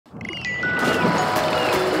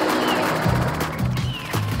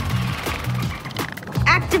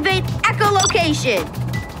echolocation.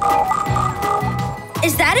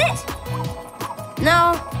 Is that it?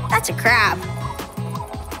 No, that's a crab.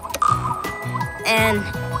 And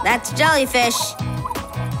that's jellyfish.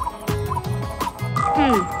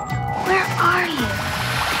 Where are you?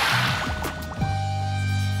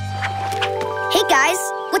 Hey guys,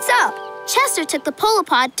 what's up? Chester took the Polo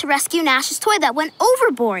pod to rescue Nash's toy that went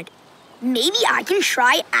overboard. Maybe I can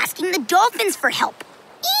try asking the dolphins for help.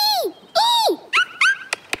 Ee! Ee!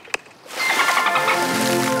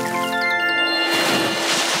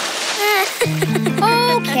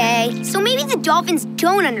 Okay, so maybe the dolphins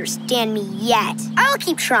don't understand me yet. I'll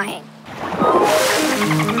keep trying.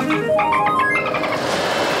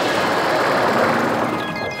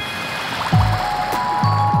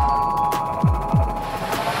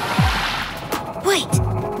 Wait,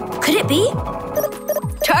 could it be?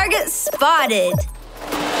 Target spotted.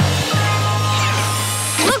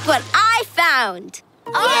 Look what I found.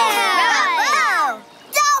 Yeah! Bravo!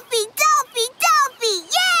 Dolphy, Dolphy, Dolphy!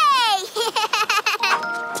 Yay!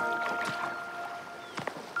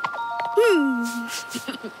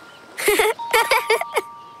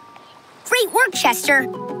 Great work, Chester.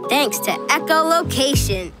 Thanks to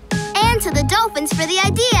echolocation. And to the dolphins for the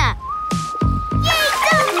idea. Yay,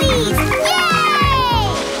 Dolphys! Yay!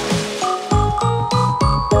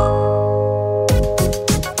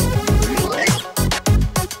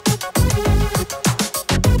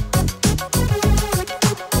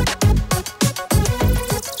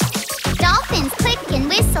 Dolphins click and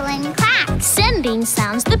whistle and clack, sending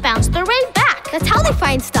sounds that bounce their way back. That's how they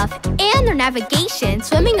find stuff and their navigation,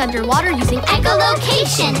 swimming underwater using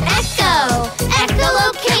echolocation. Echo,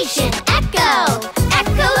 echolocation, echo,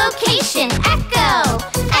 echolocation, echo,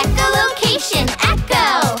 echolocation,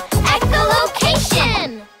 echo,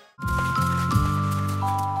 echolocation.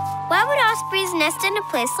 Why would ospreys nest in a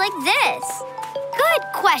place like this? Good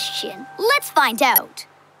question. Let's find out.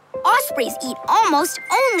 Ospreys eat almost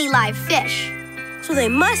only live fish. So they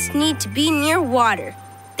must need to be near water.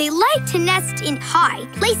 They like to nest in high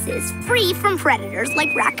places, free from predators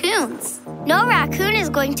like raccoons. No raccoon is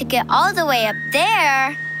going to get all the way up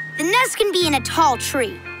there. The nest can be in a tall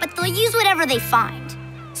tree, but they'll use whatever they find.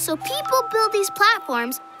 So people build these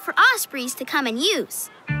platforms for ospreys to come and use.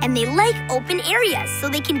 And they like open areas so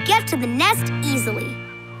they can get to the nest easily.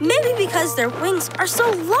 Maybe because their wings are so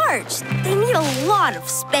large, they need a lot of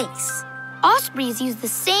space. Ospreys use the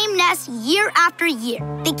same nest year after year.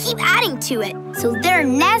 They keep adding to it, so their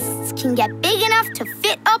nests can get big enough to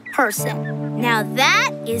fit a person. Now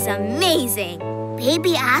that is amazing.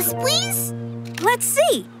 Baby ospreys? Let's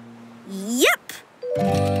see. Yep.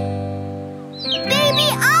 Baby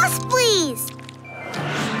ospreys!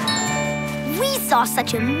 We saw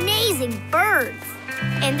such amazing birds.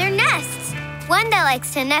 And their nests. One that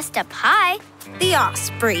likes to nest up high. The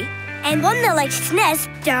osprey. And one that likes to nest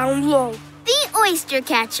down low. The oyster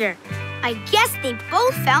catcher. I guess they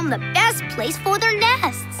both found the best place for their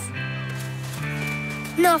nests.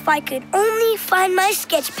 Now if I could only find my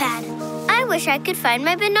sketch pad. I wish I could find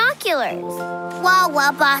my binoculars.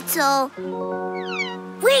 Wawa bottle.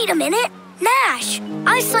 Wait a minute. Nash,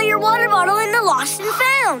 I saw your water bottle in the lost and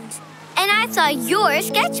found. And I saw your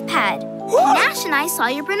sketch pad. Nash and I saw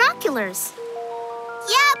your binoculars.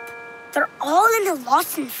 Yep. They're all in the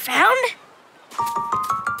lost and found?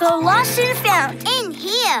 The lost and found. In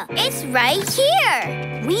here. It's right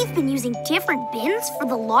here. We've been using different bins for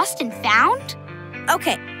the lost and found?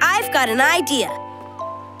 Okay, I've got an idea.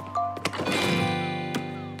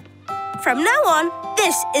 From now on,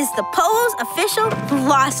 this is the Polos official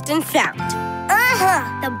Lost and Found.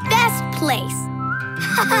 The best place.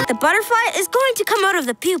 The butterfly is going to come out of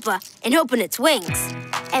the pupa and open its wings.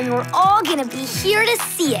 And we're all gonna be here to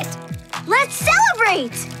see it. Let's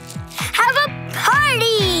celebrate! Have a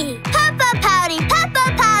party! Papa Pouty,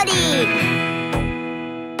 Papa Pouty.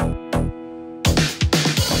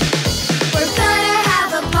 We're gonna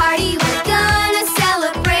have a party, we're gonna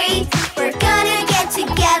celebrate. We're gonna get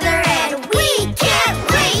together and we can't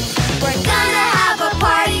wait. We're gonna have a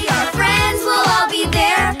party, our friends will all be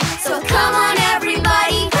there. So come on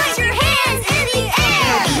everybody, put your hands in the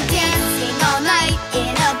air. We'll be dancing all night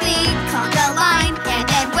in a big conga line. And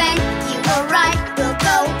then when you arrive, we'll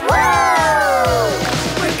go, woo!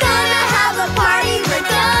 We're gonna have a party, we're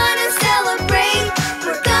gonna celebrate.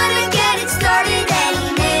 We're gonna get it started any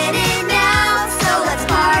minute now. So let's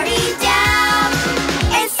party down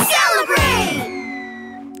and celebrate!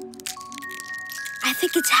 I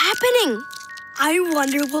think it's happening. I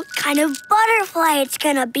wonder what kind of butterfly it's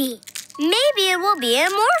gonna be. Maybe it will be a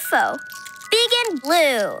morpho. Big and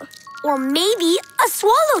blue. Or maybe a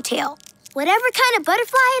swallowtail. Whatever kind of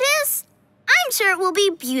butterfly it is, I'm sure it will be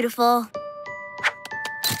beautiful.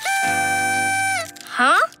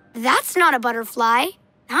 Huh? That's not a butterfly.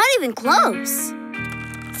 Not even close.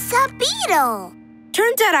 It's a beetle.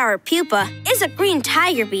 Turns out our pupa is a green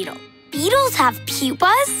tiger beetle. Beetles have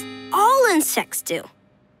pupas? All insects do.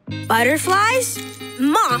 Butterflies,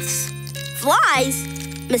 moths, flies,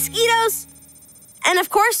 mosquitoes, and of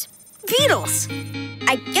course, beetles.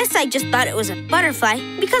 I guess I just thought it was a butterfly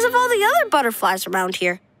because of all the other butterflies around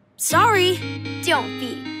here. Sorry. Don't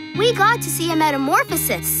be. We got to see a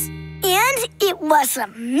metamorphosis. And it was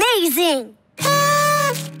amazing.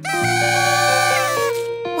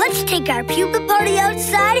 Let's take our pupa party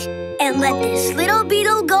outside and let this little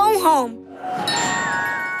beetle go home.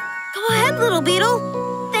 Go ahead, little beetle.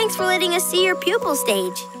 Thanks for letting us see your pupil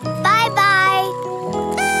stage. Bye-bye.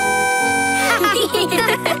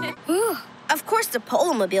 Of course, the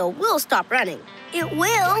Polomobile will stop running. It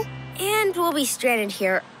will. And we'll be stranded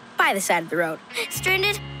here by the side of the road.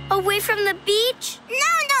 Stranded away from the beach? No.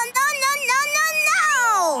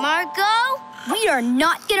 Marco, we are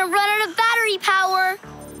not gonna run out of battery power.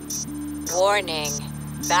 Warning,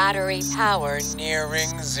 battery power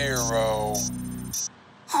nearing 0.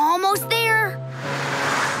 Almost there.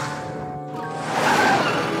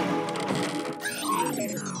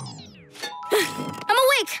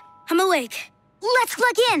 I'm awake. Let's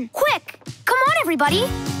plug in, quick. Come on, everybody.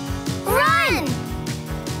 Run!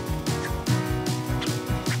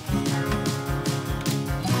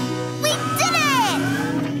 We did it!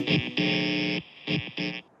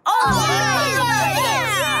 Oh,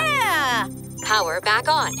 yeah! Power back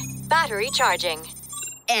on. Battery charging.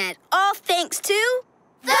 And all thanks to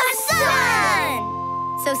The sun!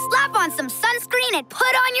 So slap on some sunscreen and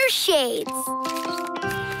put on your shades.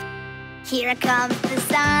 Here comes the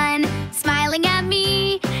sun, smiling at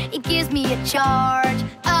me. It gives me a charge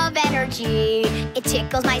of energy. It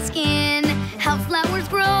tickles my skin, helps flowers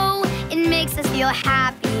grow. It makes us feel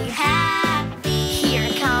happy. Here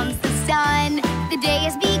comes the sun, the day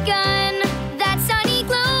has begun. That sunny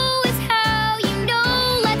glow is how you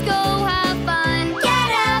know. Let's go have fun.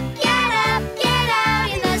 Get up, get out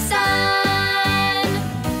in the sun.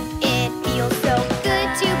 It feels so good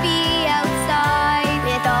to be outside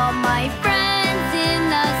with all my friends in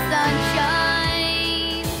the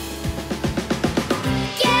sunshine.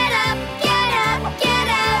 Get up, get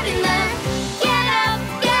out in the. Get up,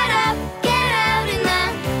 get out in the.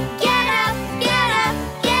 Get up,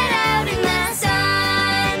 get out in the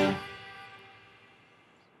sun.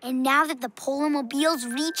 And now that the Polomobile's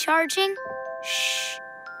recharging, shh,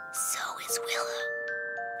 so is Willow.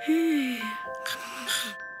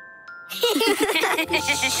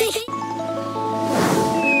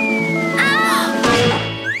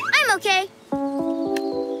 I'm okay.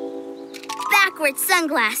 Backwards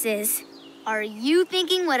sunglasses. Are you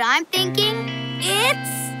thinking what I'm thinking? It's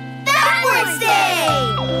Backwards Day!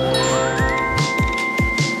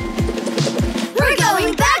 We're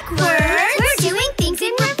going backwards! We're doing things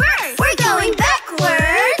in reverse! We're going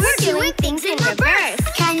backwards! We're doing things in reverse!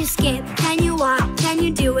 Can you skip? Can you walk? Can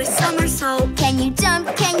you do a somersault? Can you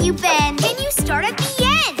jump? Can you bend? Can you start at the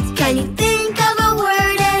end? Can you think of a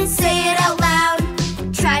word and say it out loud?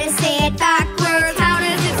 Try to say it backwards. How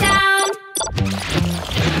does it sound?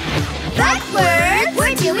 Backwards!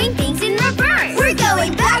 We're doing things in reverse! We're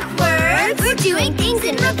going backwards! We're doing things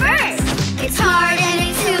in reverse! It's hard and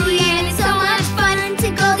it's silly and it's so much fun to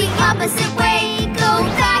go the opposite way. Go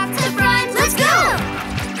back to front. Let's go!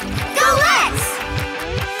 Go, let's!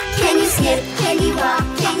 Can you skip? Can you walk?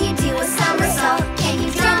 Can you do a somersault? Can you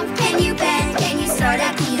jump? Can you bend? Can you start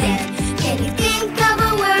at the end? Can you think of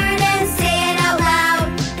a word and say it out loud?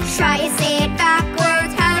 Try to say it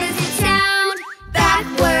backwards. How does it sound?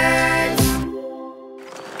 Backwards.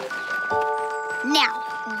 Now,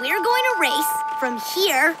 we're going to race from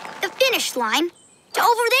here, the finish line, to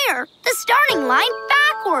over there, the starting line,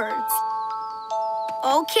 backwards.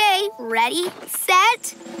 Okay, ready,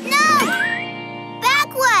 set, No!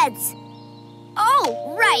 Backwards!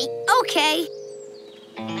 oh, right, okay.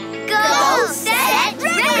 Go, set,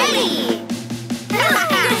 ready!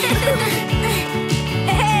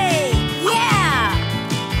 Hey! Yeah!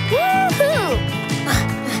 Woohoo!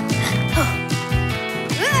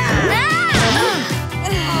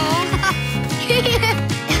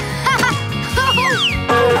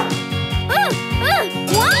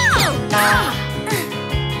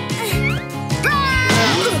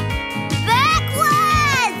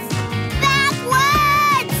 Backwards!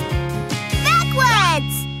 Backwards!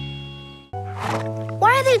 Backwards!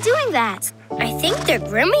 Why are they doing that? I think they're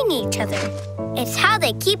grooming each other. It's how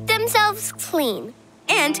they keep themselves clean.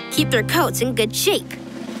 And keep their coats in good shape.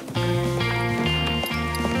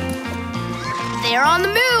 They're on the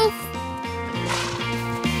move.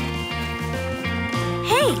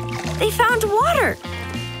 Hey, they found water.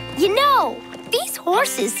 You know, these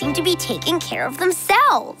horses seem to be taking care of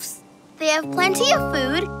themselves. They have plenty of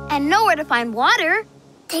food and nowhere to find water.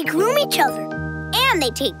 They groom each other, and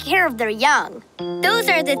they take care of their young. Those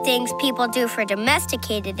are the things people do for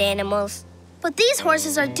domesticated animals. But these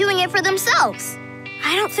horses are doing it for themselves.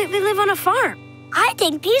 I don't think they live on a farm. I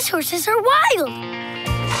think these horses are wild.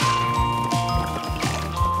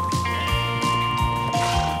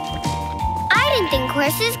 I didn't think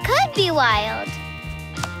horses could be wild.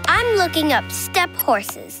 I'm looking up steppe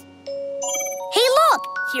horses. Hey, look!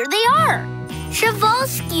 Here they are.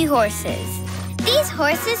 Przewalski horses. These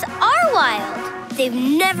horses are wild. They've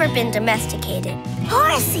never been domesticated.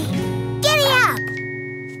 Horsey, giddy up!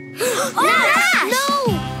 Nash! No!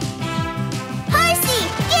 Horsey,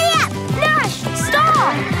 giddy up! Nash,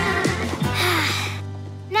 stop!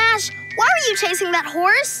 Nash, why were you chasing that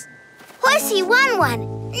horse? Horsey,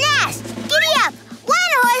 one. Nash, giddy up!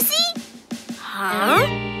 One, Horsey! Huh?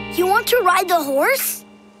 You want to ride the horse?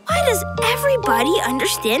 Why does everybody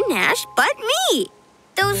understand Nash but me?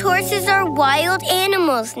 Those horses are wild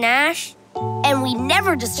animals, Nash. And we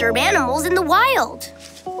never disturb animals in the wild.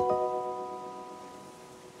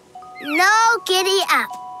 No giddy up.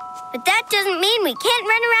 But that doesn't mean we can't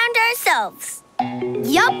run around ourselves.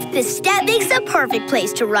 Yup, the steppe makes the perfect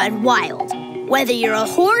place to run wild, whether you're a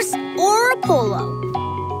horse or a polo.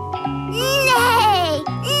 Nay!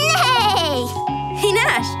 Nay! Hey,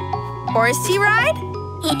 Nash, horsey ride?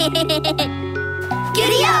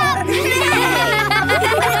 Giddy up!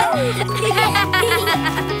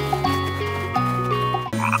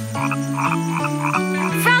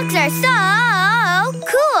 Frogs are so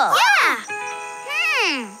cool. Yeah!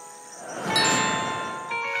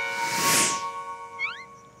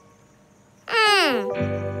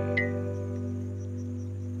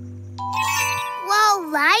 Whoa,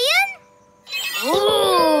 lion?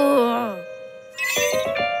 Ooh.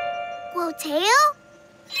 Whoa, tail?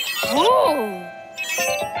 Ooh.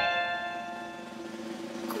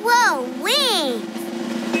 Whoa, wings!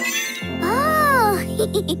 Oh!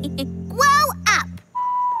 Whoa, up!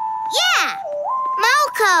 Yeah!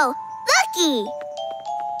 Malco, looky!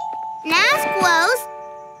 Nash glows.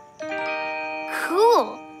 Cool.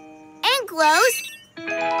 And glows.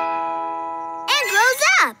 And glows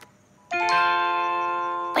up.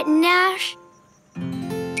 But Nash,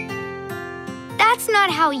 that's not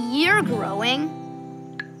how you're growing.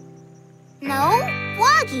 No?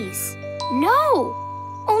 Froggies. No.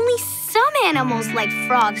 Only some animals like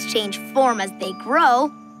frogs change form as they grow,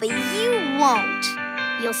 but you won't.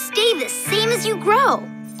 You'll stay the same as you grow.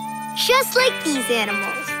 Just like these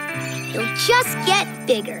animals. You'll just get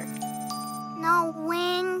bigger. No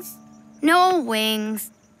wings? No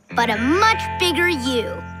wings, but a much bigger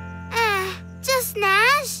you. Just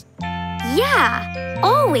Nash? Yeah,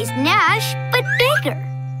 always Nash, but bigger.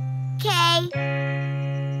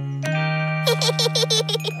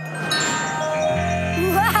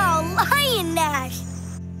 Wow, lion Nash.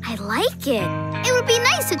 I like it. It would be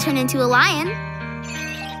nice to turn into a lion.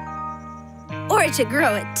 Or to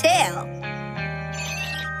grow a tail.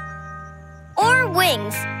 Or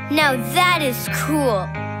wings. Now that is cool.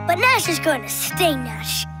 But Nash is going to stay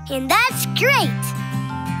Nash, and that's great.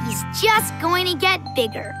 He's just going to get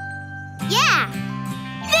bigger. Yeah!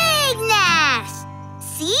 Big Nash!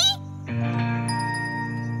 See?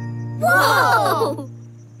 Whoa!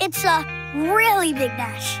 It's a really big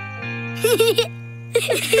Nash.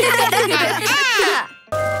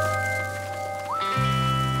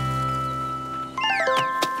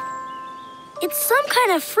 It's some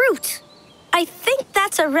kind of fruit. I think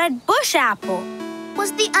that's a red bush apple.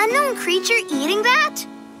 Was the unknown creature eating that?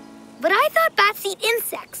 But I thought bats eat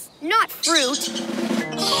insects, not fruit.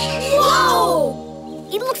 Whoa!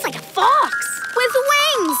 It looks like a fox with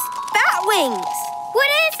wings. Bat wings. What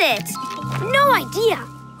is it? No idea.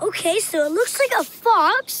 Okay, so it looks like a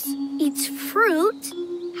fox, eats fruit,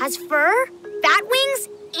 Has fur, bat wings,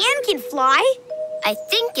 and can fly. I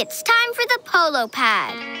think it's time for the polo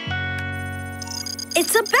pad.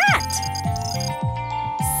 It's a bat.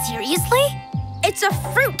 Seriously? It's a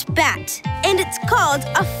fruit bat, and it's called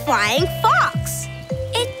a flying fox.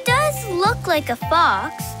 It does look like a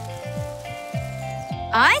fox.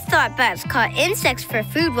 I thought bats caught insects for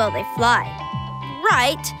food while they fly.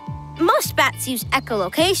 Right. Most bats use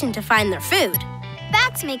echolocation to find their food.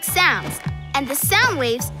 Bats make sounds, and the sound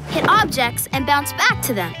waves hit objects and bounce back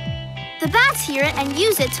to them. The bats hear it and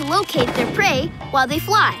use it to locate their prey while they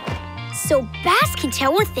fly. So bats can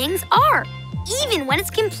tell where things are, even when it's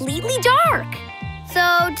completely dark.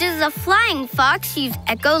 So does a flying fox use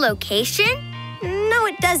echolocation? No,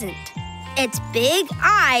 it doesn't. Its big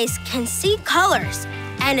eyes can see colors,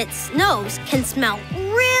 and its nose can smell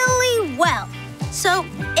really well. So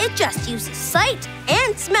it just uses sight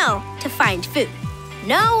and smell to find food.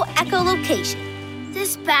 No echolocation.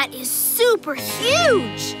 This bat is super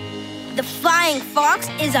huge. The flying fox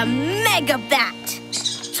is a mega bat.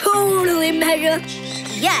 Totally mega.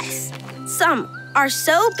 Yes, some are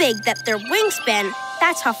so big that their wingspan,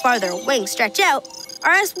 that's how far their wings stretch out,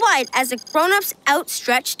 are as wide as a grown-up's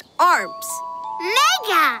outstretched arms.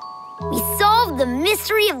 Mega! We solved the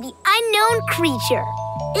mystery of the unknown creature.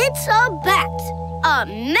 It's a bat. A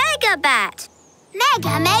mega bat.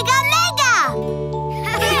 Mega, mega, mega!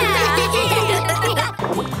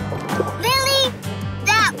 Lily,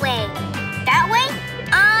 that way. That way?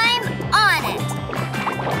 I'm on it.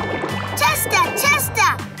 Chester,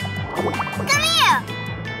 Chester! Come here!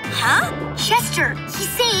 Huh? Chester, he's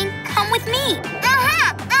saying, come with me.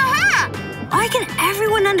 Why can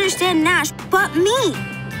everyone understand Nash but me?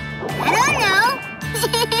 I don't know.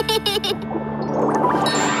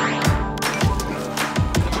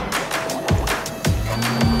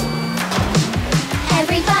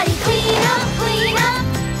 Everybody clean up, clean up.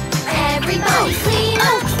 Everybody clean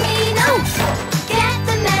up, clean up. Get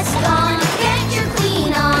the mess gone, get your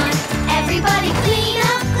clean on. Everybody clean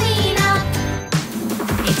up, clean up.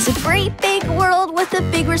 It's a great big world with a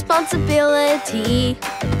big responsibility.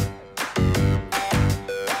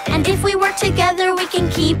 And if we work together, we can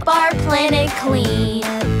keep our planet clean.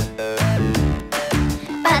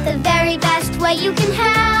 But the very best way you can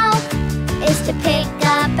help is to pick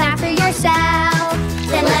up after yourself.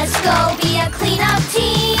 Then let's go be a cleanup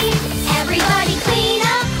team. Everybody clean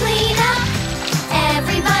up, clean up.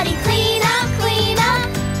 Everybody clean up, clean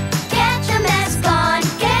up. Get your mess gone,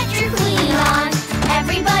 get your clean on.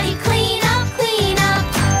 Everybody clean up, clean up.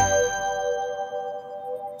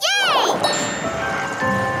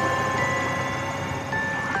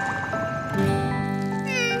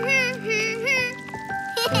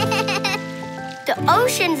 The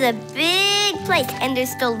ocean's a big place, and there's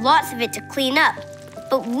still lots of it to clean up.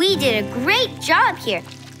 But we did a great job here.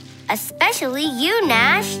 Especially you,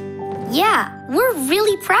 Nash. Yeah, we're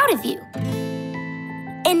really proud of you.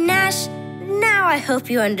 And Nash, now I hope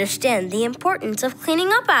you understand the importance of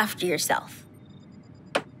cleaning up after yourself.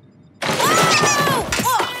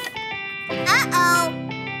 Uh-oh.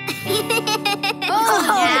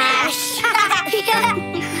 Nash!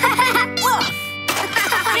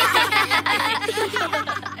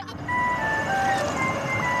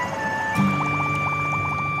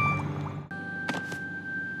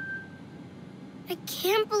 I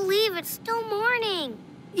can't believe it's still morning.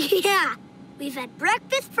 Yeah, we've had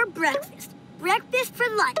breakfast for breakfast, breakfast for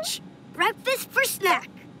lunch, breakfast for snack.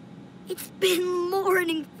 It's been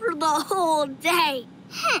morning for the whole day.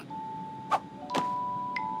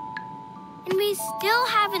 And we still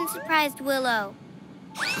haven't surprised Willow.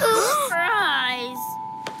 Surprise!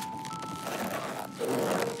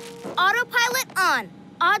 Autopilot on.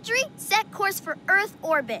 Audrey, set course for Earth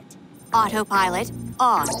orbit. Autopilot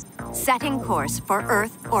on. Setting course for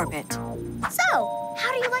Earth orbit. So,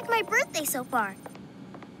 how do you like my birthday so far?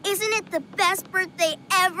 Isn't it the best birthday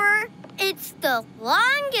ever? It's the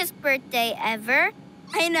longest birthday ever.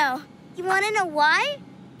 I know. You want to know why?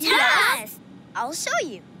 Yes! I'll show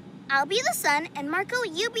you. I'll be the sun, and Marco,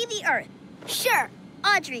 you be the Earth. Sure.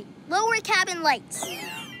 Audrey, lower cabin lights.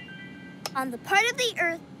 On the part of the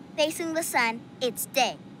Earth facing the sun, it's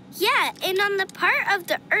day. Yeah, and on the part of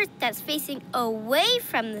the Earth that's facing away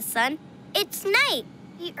from the sun, it's night.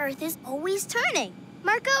 The Earth is always turning.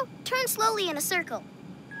 Marco, turn slowly in a circle.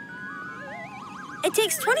 It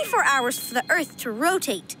takes 24 hours for the Earth to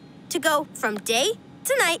rotate, to go from day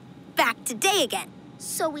to night, back to day again.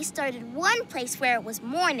 So we started one place where it was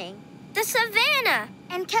morning, the savannah,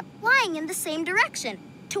 and kept flying in the same direction,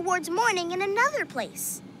 towards morning in another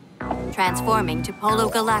place. Transforming to Polo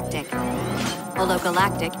Galactic. Polo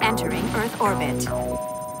Galactic entering Earth orbit.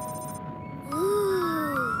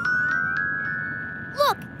 Ooh.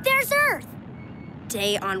 Look, there's Earth.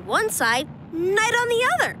 Day on one side, night on the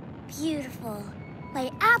other. Beautiful.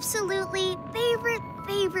 My absolutely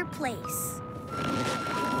favorite place.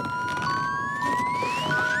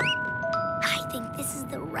 I think this is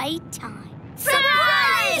the right time.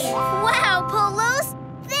 Surprise! Wow, Polos!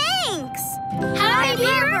 Thanks! Happy